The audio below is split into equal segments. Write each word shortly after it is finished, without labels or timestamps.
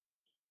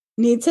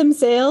Need some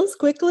sales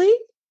quickly?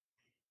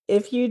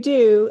 If you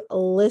do,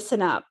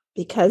 listen up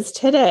because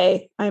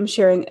today I'm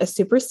sharing a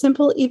super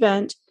simple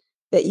event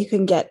that you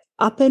can get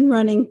up and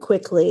running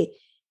quickly.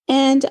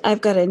 And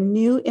I've got a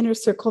new Inner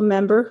Circle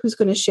member who's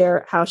going to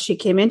share how she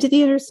came into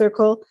the Inner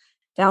Circle,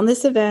 found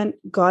this event,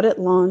 got it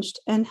launched,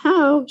 and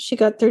how she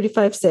got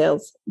 35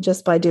 sales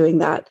just by doing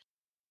that.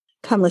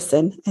 Come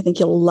listen. I think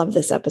you'll love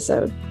this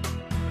episode.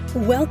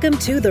 Welcome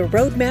to the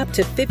Roadmap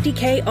to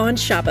 50K on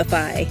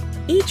Shopify.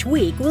 Each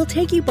week, we'll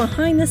take you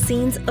behind the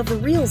scenes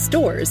of real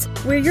stores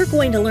where you're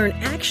going to learn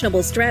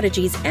actionable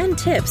strategies and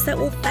tips that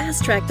will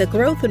fast-track the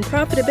growth and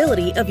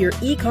profitability of your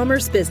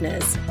e-commerce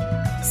business.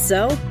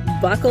 So,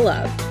 buckle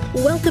up.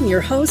 Welcome your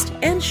host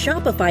and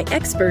Shopify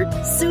expert,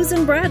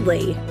 Susan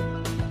Bradley.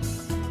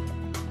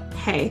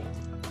 Hey,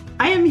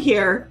 I am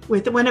here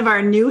with one of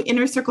our new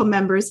Inner Circle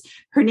members.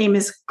 Her name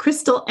is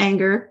Crystal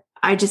Anger.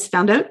 I just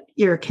found out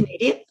you're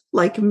Canadian,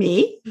 like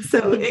me.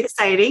 So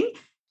exciting.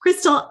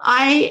 Crystal,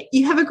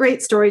 you have a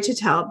great story to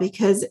tell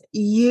because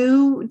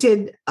you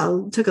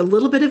took a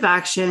little bit of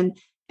action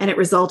and it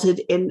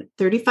resulted in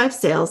 35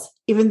 sales,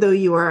 even though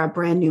you are a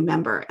brand new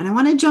member. And I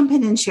want to jump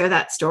in and share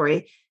that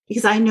story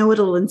because I know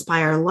it'll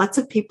inspire lots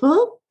of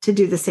people to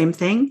do the same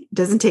thing. It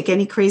doesn't take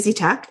any crazy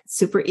tech. It's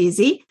super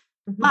easy.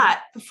 Mm-hmm. But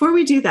before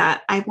we do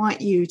that, I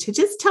want you to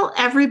just tell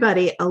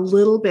everybody a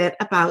little bit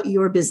about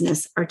your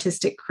business,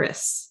 Artistic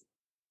Chris.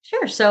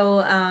 Sure.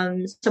 So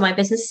my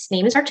business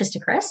name is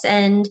Artistic Chris,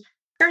 and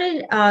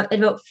started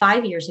about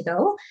 5 years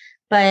ago,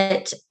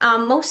 but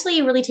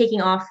mostly really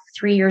taking off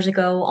 3 years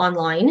ago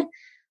online.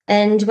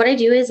 And what I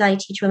do is I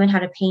teach women how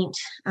to paint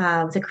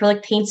with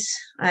acrylic paints,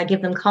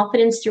 give them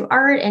confidence through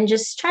art, and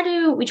just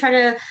we try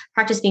to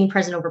practice being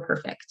present over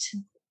perfect.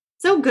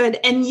 So good.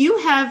 And you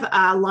have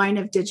a line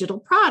of digital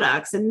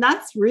products, and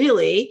that's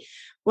really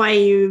why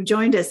you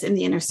joined us in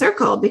the Inner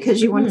Circle,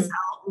 because you want to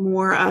sell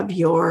more of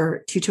your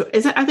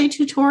are they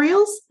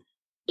tutorials?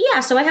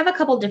 Yeah, so I have a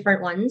couple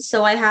different ones.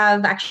 So I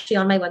have actually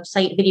on my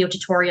website video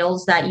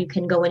tutorials that you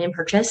can go in and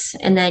purchase,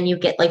 and then you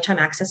get lifetime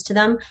access to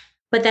them.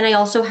 But then I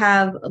also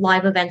have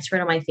live events right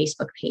on my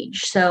Facebook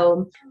page.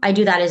 So I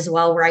do that as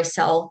well, where I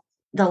sell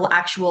the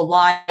actual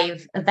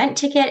live event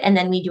ticket, and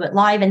then we do it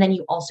live, and then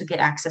you also get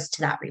access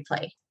to that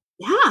replay.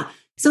 Yeah.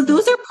 So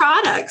those are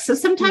products. So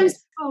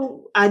sometimes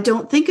people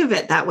don't think of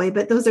it that way,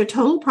 but those are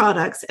total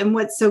products. And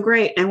what's so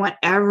great, and I want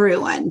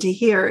everyone to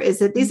hear, is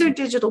that these are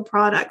digital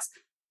products.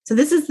 So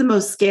this is the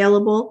most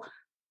scalable,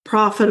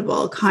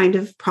 profitable kind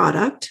of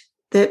product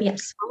that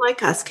people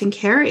like us can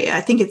carry.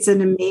 I think it's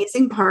an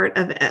amazing part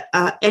of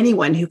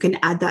anyone who can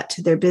add that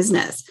to their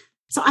business.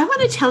 So I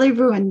want to tell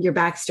everyone your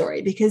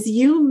backstory because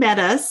you met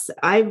us.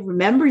 I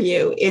remember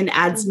you in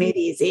Ads Made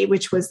Easy,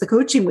 which was the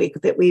coaching week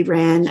that we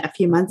ran a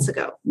few months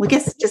ago. Well, I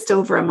guess just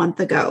over a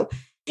month ago.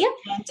 Yeah.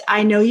 And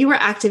I know you were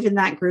active in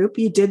that group.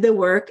 You did the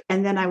work.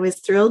 And then I was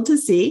thrilled to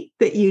see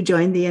that you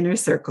joined the Inner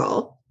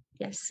Circle.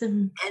 Yes.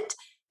 And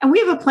we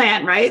have a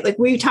plan, right? Like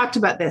we talked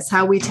about this,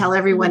 how we tell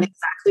everyone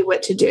exactly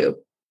what to do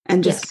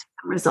and just get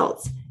some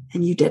results.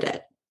 And you did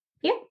it.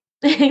 Yeah,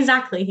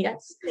 exactly.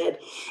 Yes.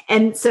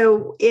 And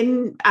so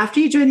after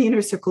you join the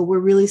Inner Circle, we'll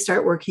really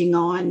start working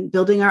on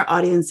building our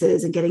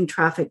audiences and getting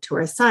traffic to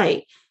our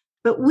site.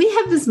 But we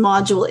have this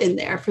module in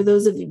there, for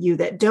those of you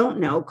that don't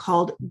know,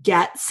 called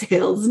Get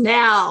Sales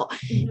Now.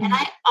 Mm-hmm. And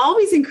I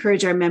always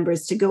encourage our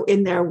members to go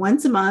in there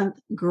once a month,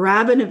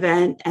 grab an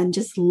event, and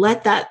just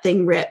let that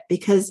thing rip,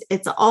 because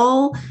it's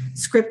all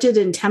scripted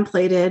and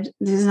templated.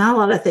 There's not a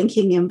lot of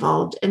thinking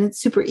involved, and it's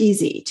super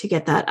easy to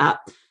get that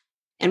up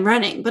and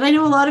running. But I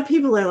know a lot of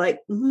people are like,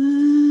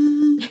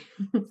 cringy.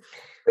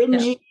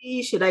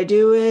 Yeah. Should I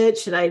do it?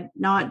 Should I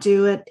not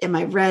do it? Am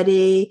I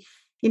ready?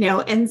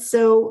 And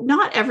so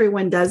not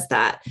everyone does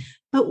that.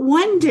 But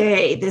one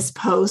day this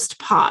post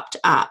popped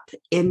up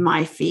in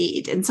my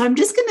feed. And so I'm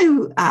just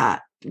going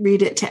to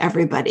read it to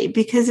everybody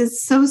because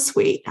it's so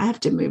sweet. I have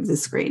to move the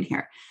screen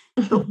here.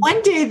 But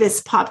one day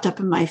this popped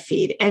up in my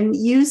feed and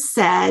you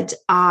said,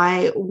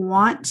 I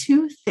want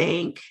to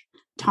thank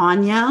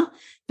Tanya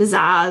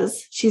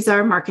Bazaz, she's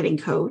our marketing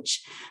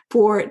coach,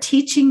 for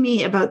teaching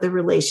me about the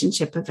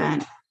relationship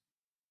event.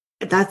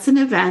 That's an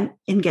event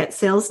in Get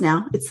Sales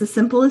Now. It's the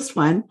simplest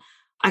one.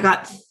 I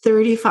got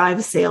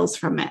 35 sales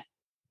from it.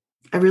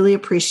 I really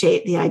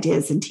appreciate the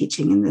ideas and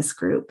teaching in this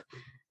group.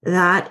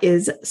 That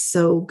is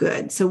so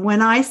good. So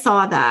when I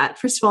saw that,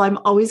 first of all, I'm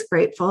always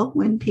grateful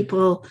when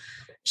people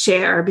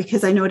share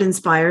because I know it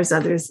inspires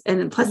others.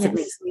 And plus it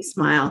makes me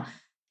smile.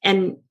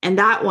 And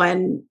that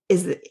one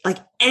is like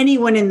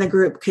anyone in the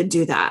group could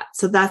do that.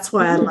 So that's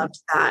why I loved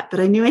that. But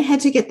I knew I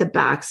had to get the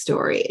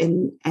backstory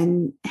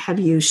and have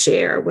you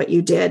share what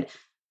you did.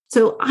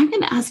 So I'm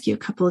going to ask you a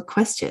couple of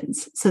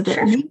questions so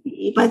that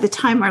maybe by the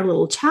time our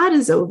little chat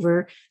is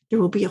over, there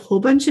will be a whole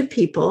bunch of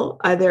people,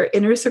 either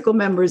Inner Circle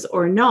members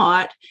or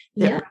not,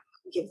 that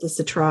will give this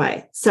a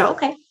try. So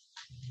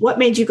what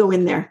made you go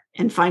in there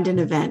and find an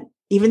event,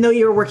 even though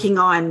you were working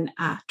on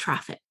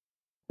traffic?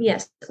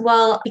 Yes.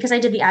 Well, because I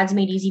did the Ads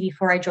Made Easy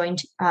before I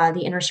joined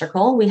the Inner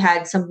Circle, we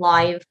had some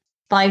live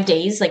 5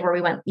 days, like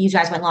where you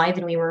guys went live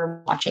and we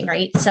were watching,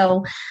 right?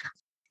 So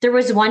there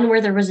was one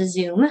where there was a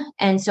Zoom.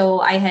 And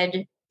so I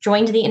had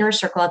joined the inner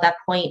circle at that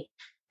point,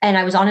 and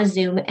I was on a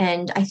Zoom,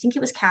 and I think it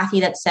was Kathy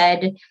that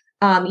said,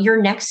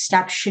 your next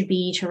step should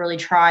be to really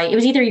try, it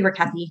was either you or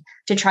Kathy,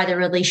 to try the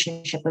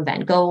relationship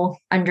event, go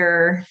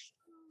under,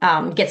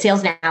 Get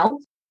Sales Now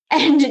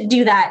and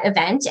do that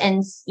event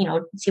and,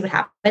 see what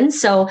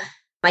happens. So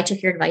I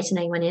took your advice and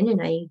I went in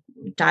and I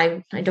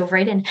dove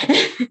right in. Tell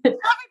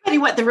everybody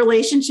what the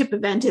relationship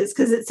event is,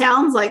 because it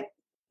sounds like,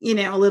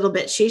 a little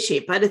bit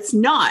shishy, but it's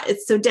not.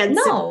 It's so dead.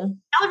 No. Simple.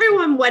 Tell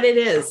everyone what it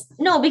is.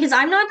 No, because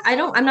I'm not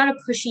a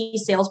pushy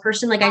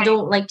salesperson. Like, I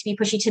don't like to be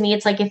pushy. To me,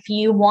 it's like, if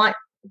you want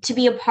to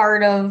be a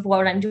part of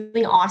what I'm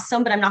doing,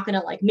 awesome, but I'm not going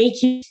to like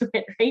make you do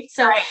it. Right.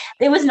 So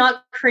It was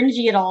not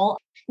cringy at all.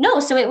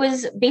 No. So it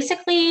was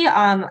basically,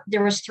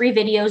 there was 3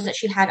 videos that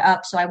she had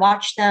up. So I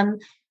watched them.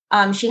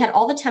 She had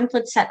all the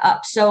templates set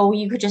up. So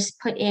you could just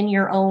put in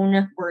your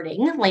own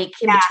wording, like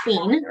in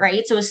between,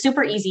 right? So it was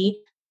super easy.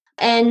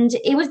 And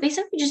it was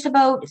basically just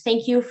about,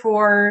 thank you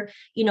for,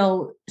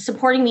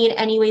 supporting me in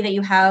any way that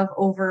you have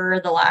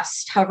over the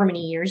last however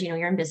many years,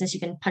 you're in business, you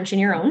can punch in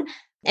your own.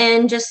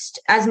 And just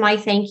as my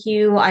thank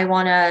you, I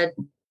want to,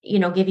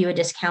 give you a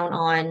discount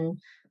on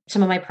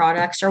some of my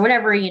products or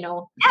whatever, you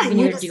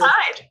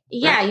decide.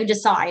 You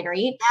decide, right?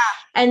 Yeah.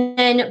 And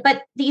then,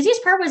 but the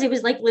easiest part was, it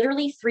was like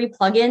literally 3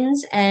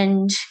 plugins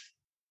and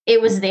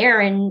it was there,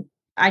 and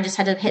I just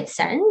had to hit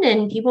send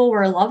and people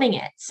were loving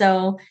it.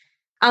 So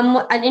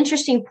an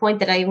interesting point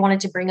that I wanted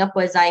to bring up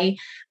was, I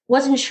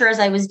wasn't sure as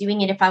I was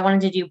doing it if I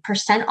wanted to do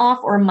 % off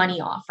or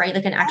money off, right?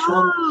 Like an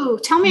actual. Oh,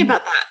 tell me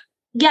about that.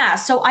 Yeah.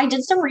 So I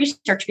did some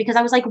research because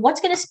I was like, what's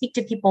going to speak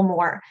to people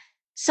more?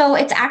 So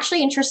it's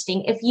actually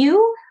interesting. If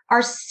you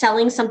are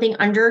selling something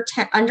under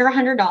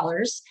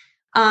 $100,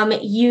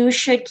 you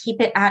should keep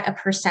it at a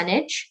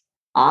percentage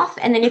off.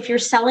 And then if you're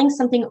selling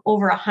something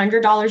over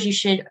 $100, you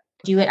should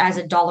do it as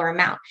a dollar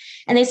amount.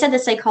 And they said the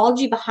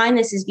psychology behind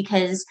this is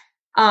because,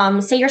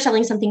 say you're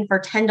selling something for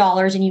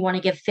 $10 and you want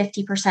to give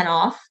 50%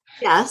 off.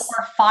 Yes.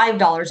 Or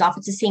 $5 off.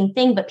 It's the same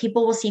thing, but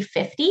people will see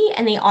 50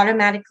 and they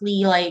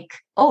automatically like,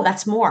 oh,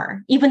 that's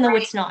more, even though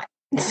it's not.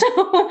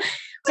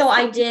 So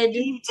I did.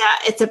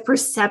 It's a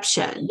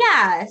perception.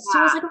 Yeah. So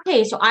I was like,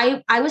 okay, so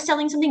I was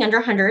selling something under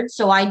 100.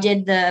 So I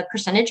did the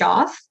percentage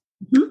off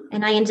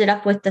and I ended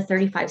up with the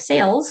 35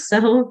 sales.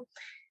 So.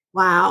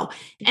 Wow.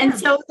 And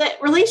so the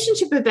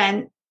relationship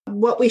event,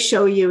 what we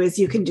show you is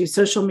you can do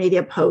social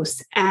media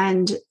posts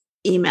and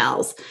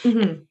emails.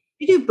 Mm-hmm.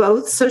 You do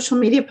both social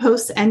media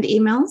posts and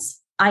emails?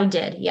 I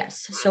did,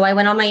 yes. So I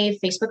went on my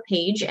Facebook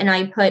page and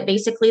I put,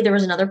 basically there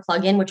was another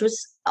plugin, which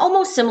was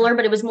almost similar,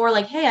 but it was more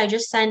like, hey, I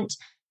just sent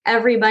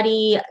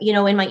everybody,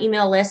 in my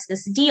email list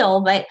this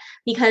deal, but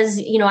because,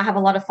 I have a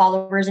lot of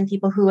followers and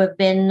people who have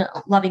been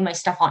loving my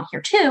stuff on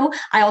here too,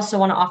 I also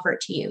want to offer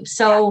it to you.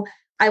 So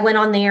I went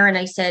on there and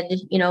I said,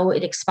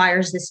 it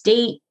expires this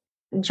date,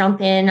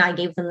 jump in. I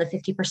gave them the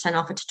 50%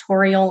 off a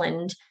tutorial.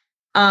 And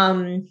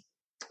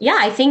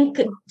I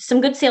think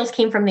some good sales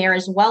came from there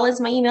as well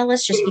as my email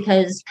list, just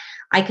because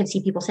I could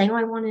see people saying, oh,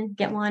 I want to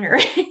get one or.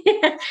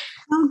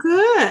 Oh,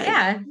 good.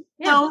 Yeah.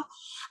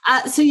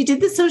 So you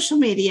did the social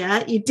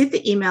media, you did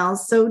the emails.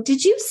 So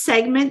did you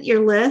segment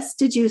your list?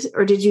 Did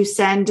you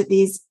send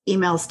these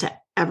emails to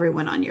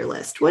everyone on your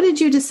list? What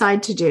did you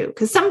decide to do?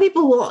 Because some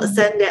people will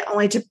send it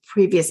only to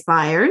previous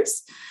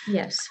buyers.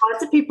 Yes.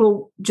 Lots of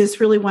people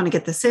just really want to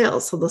get the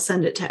sales, so they'll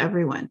send it to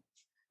everyone.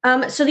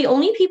 So the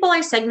only people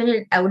I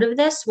segmented out of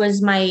this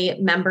was my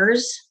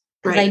members,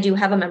 because I do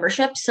have a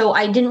membership. So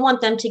I didn't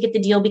want them to get the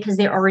deal because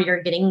they already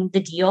are getting the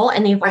deal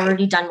and they've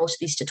already done most of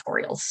these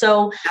tutorials.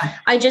 So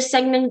I just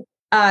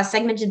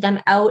segmented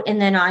them out,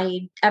 and then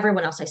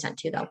everyone else I sent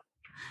to though.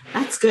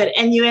 That's good.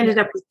 And you ended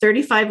up with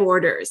 35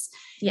 orders.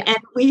 Yeah. And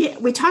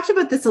we talked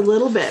about this a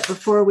little bit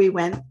before we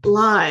went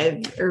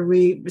live or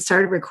we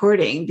started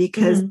recording,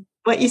 because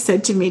what you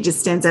said to me just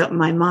stands out in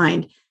my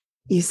mind.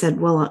 You said,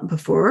 well,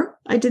 before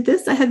I did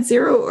this, I had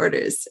 0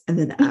 orders. And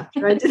then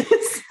after I did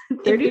this,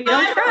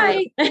 35.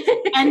 Right.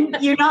 And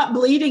you're not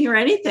bleeding or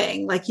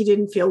anything. Like you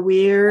didn't feel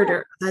weird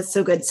or that's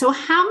so good. So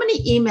how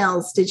many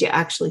emails did you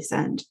actually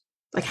send?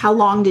 Like how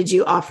long did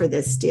you offer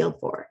this deal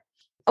for?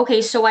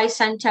 Okay. So I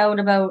sent out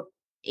about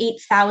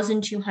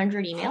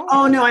 8,200 emails.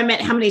 Oh, no, I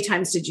meant how many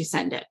times did you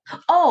send it?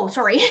 Oh,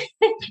 sorry.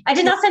 I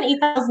did not send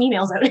 8,000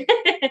 emails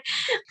out.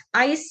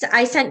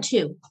 I sent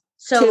 2.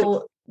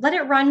 So let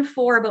it run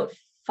for about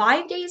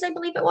 5 days, I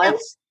believe it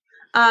was.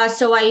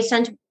 So I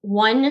sent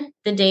one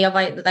the day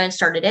that I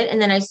started it.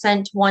 And then I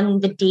sent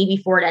one the day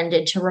before it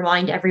ended to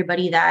remind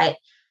everybody that,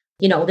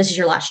 this is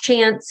your last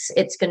chance.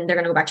 They're going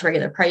to go back to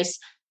regular price.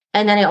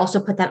 And then I also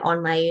put that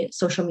on my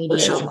social media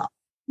as well.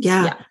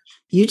 Yeah.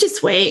 You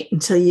just wait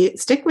until you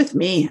stick with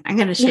me. I'm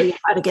going to show you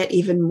how to get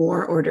even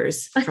more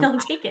orders. I'll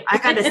take it. I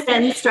got a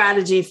send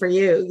strategy for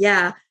you.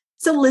 Yeah.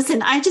 So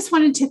listen, I just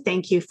wanted to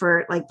thank you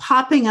for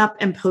popping up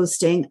and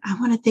posting. I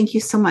want to thank you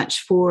so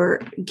much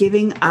for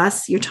giving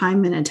us your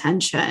time and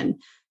attention,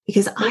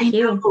 because I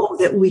know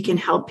that we can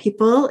help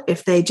people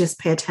if they just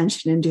pay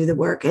attention and do the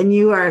work. And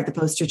you are the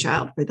poster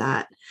child for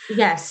that.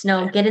 Yes.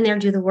 No, get in there,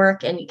 do the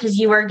work. And because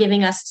you are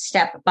giving us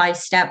step by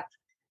step.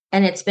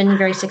 And it's been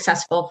very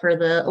successful for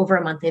the over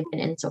a month they've been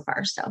in so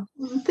far. So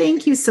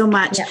thank you so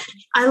much. Yeah.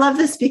 I love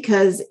this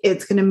because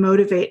it's going to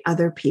motivate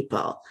other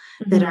people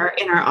that are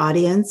in our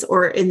audience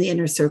or in the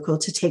inner circle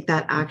to take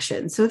that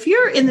action. So if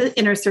you're in the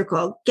inner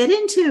circle, get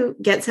into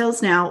Get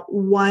Sales Now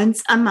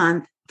once a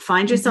month,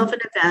 find yourself an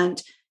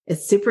event.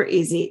 It's super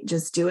easy.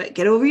 Just do it.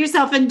 Get over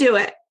yourself and do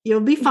it.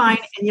 You'll be fine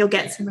and you'll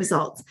get some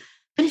results.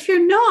 But if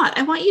you're not,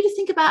 I want you to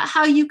think about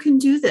how you can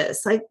do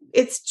this. Like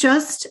it's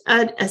just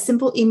a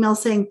simple email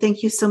saying,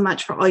 thank you so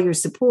much for all your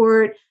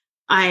support.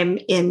 I'm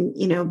in,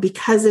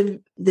 because of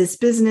this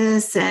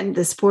business and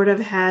the support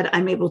I've had,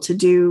 I'm able to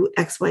do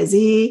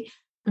XYZ.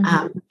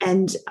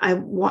 And I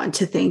want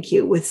to thank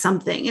you with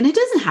something. And it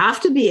doesn't have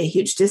to be a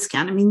huge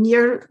discount. I mean,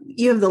 you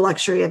have the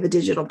luxury of a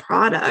digital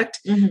product,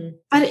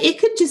 but it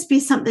could just be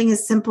something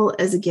as simple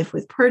as a gift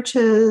with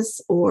purchase,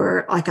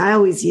 or like I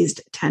always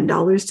used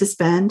 $10 to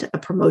spend, a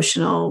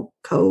promotional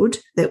code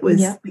that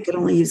was, we could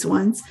only use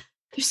once.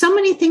 There's so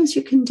many things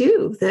you can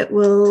do that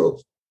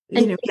will,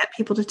 get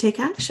people to take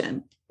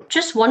action.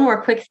 Just one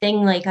more quick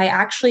thing. Like I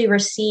actually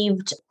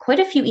received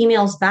quite a few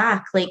emails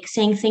back, like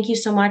saying, thank you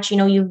so much.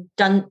 You've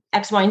done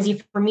X, Y, and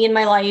Z for me in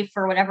my life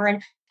or whatever.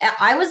 And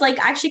I was like,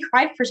 I actually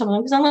cried for some of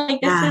them because I'm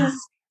like, this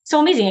is so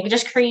amazing. It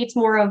just creates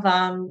more of,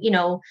 a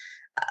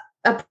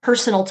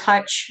personal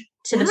touch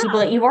to the people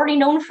that you've already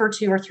known for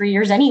 2 or 3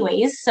 years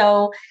anyways.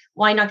 So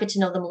why not get to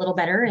know them a little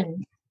better?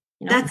 And,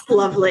 that's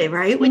lovely,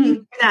 right? When you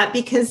do that,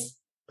 because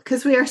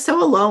we are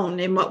so alone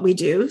in what we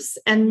do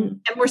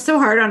and we're so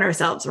hard on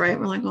ourselves, right?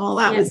 We're like, oh,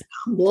 that was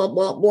blah,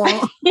 blah,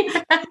 blah.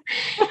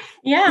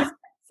 Yeah.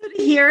 So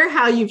to hear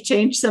how you've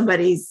changed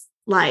somebody's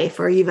life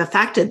or you've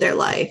affected their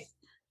life,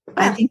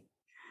 I think,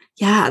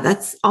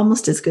 that's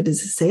almost as good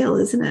as a sale,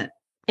 isn't it?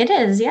 It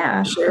is.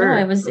 Yeah. Sure.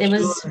 No, it was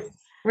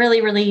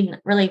really, really,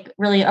 really,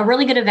 really a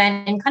really good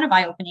event and kind of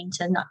eye-opening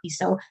to not be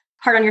so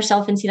hard on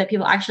yourself and see that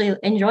people actually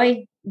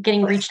enjoy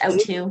getting reached out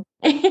to.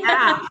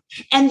 Yeah.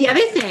 And the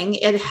other thing,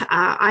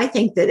 I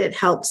think that it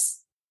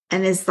helps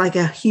and is like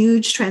a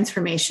huge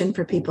transformation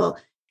for people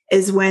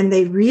is when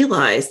they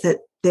realize that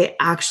they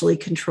actually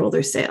control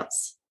their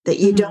sales, that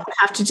you don't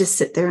have to just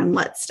sit there and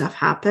let stuff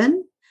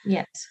happen.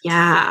 Yes.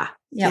 Yeah.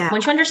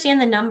 Once you understand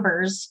the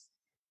numbers,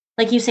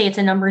 like you say, it's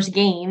a numbers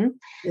game.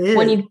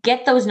 When you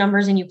get those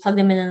numbers and you plug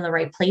them in the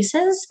right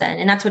places,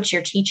 and that's what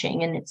you're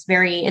teaching. And it's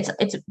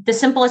the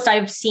simplest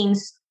I've seen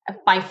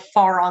by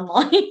far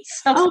online.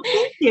 So,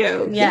 thank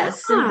you.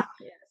 Yes. Yeah.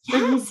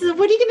 So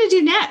what are you going to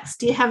do next?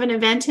 Do you have an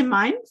event in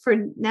mind for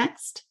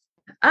next?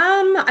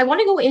 I want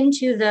to go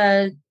into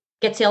the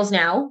Get Sales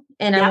Now,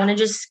 and I want to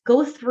just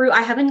go through.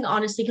 I haven't,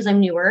 honestly, because I'm a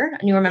newer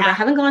member, I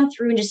haven't gone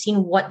through and just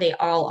seen what they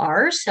all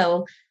are.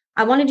 So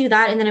I want to do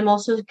that. And then I'm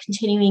also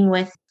continuing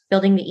with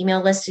building the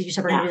email list. So you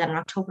said we're going to do that in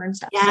October and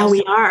stuff. Yeah,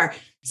 we are.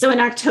 So in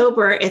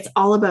October, it's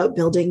all about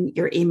building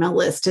your email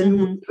list.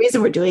 And the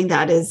reason we're doing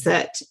that is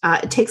that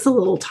it takes a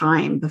little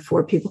time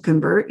before people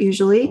convert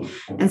usually.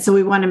 And so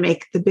we want to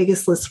make the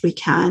biggest list we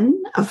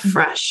can of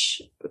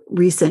fresh,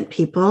 recent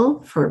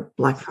people for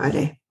Black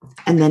Friday.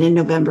 And then in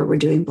November, we're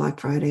doing Black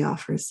Friday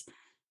offers.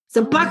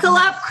 So buckle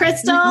up,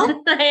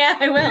 Crystal. Yeah,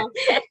 I will.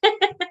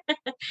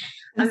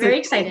 I'm very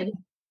excited.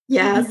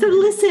 Yeah. So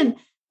listen,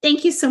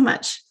 thank you so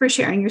much for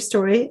sharing your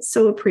story.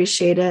 So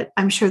appreciate it.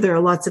 I'm sure there are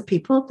lots of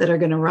people that are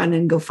going to run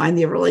and go find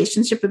the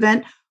relationship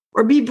event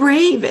or be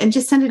brave and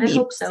just send an email. I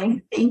hope so.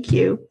 Thank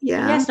you.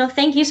 Yeah. Yes. No,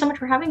 thank you so much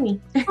for having me.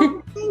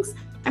 Thanks.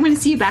 I'm going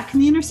to see you back in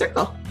the inner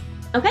circle.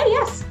 Okay.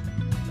 Yes.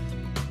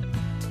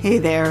 Hey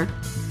there.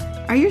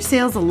 Are your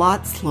sales a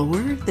lot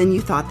slower than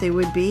you thought they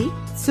would be?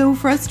 So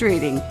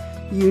frustrating.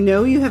 You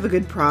know you have a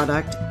good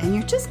product and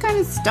you're just kind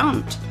of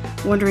stumped,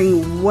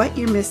 wondering what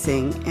you're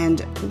missing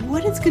and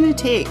what it's going to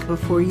take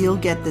before you'll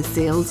get the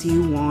sales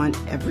you want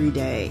every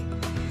day.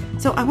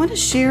 So I want to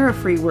share a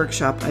free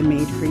workshop I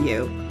made for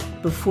you.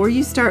 Before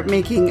you start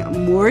making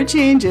more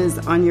changes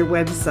on your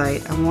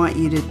website, I want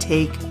you to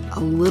take a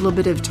little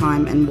bit of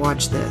time and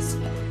watch this.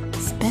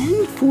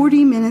 Spend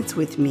 40 minutes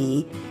with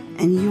me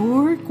and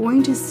you're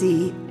going to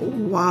see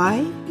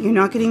why you're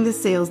not getting the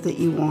sales that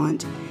you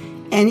want.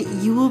 And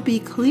you will be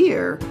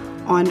clear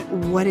on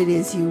what it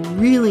is you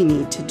really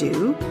need to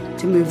do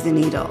to move the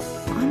needle.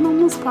 I'm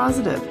almost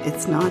positive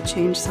it's not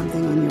changed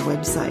something on your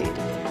website.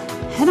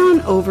 Head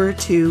on over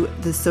to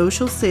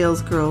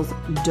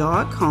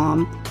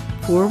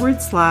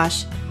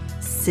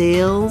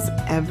thesocialsalesgirls.com/sales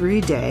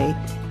every day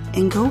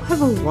and go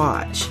have a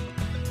watch.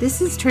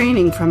 This is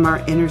training from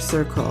our inner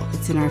circle.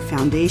 It's in our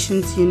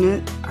foundations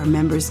unit. Our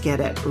members get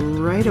it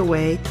right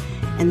away.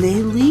 And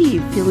they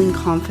leave feeling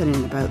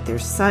confident about their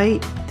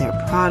site, their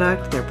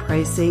product, their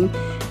pricing,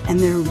 and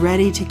they're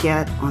ready to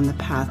get on the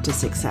path to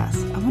success.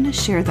 I want to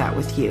share that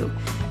with you.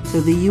 So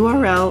the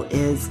URL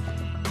is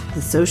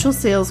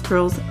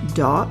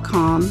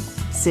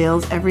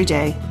thesocialsalesgirls.com/sales every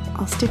day.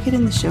 I'll stick it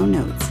in the show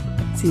notes.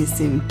 See you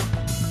soon.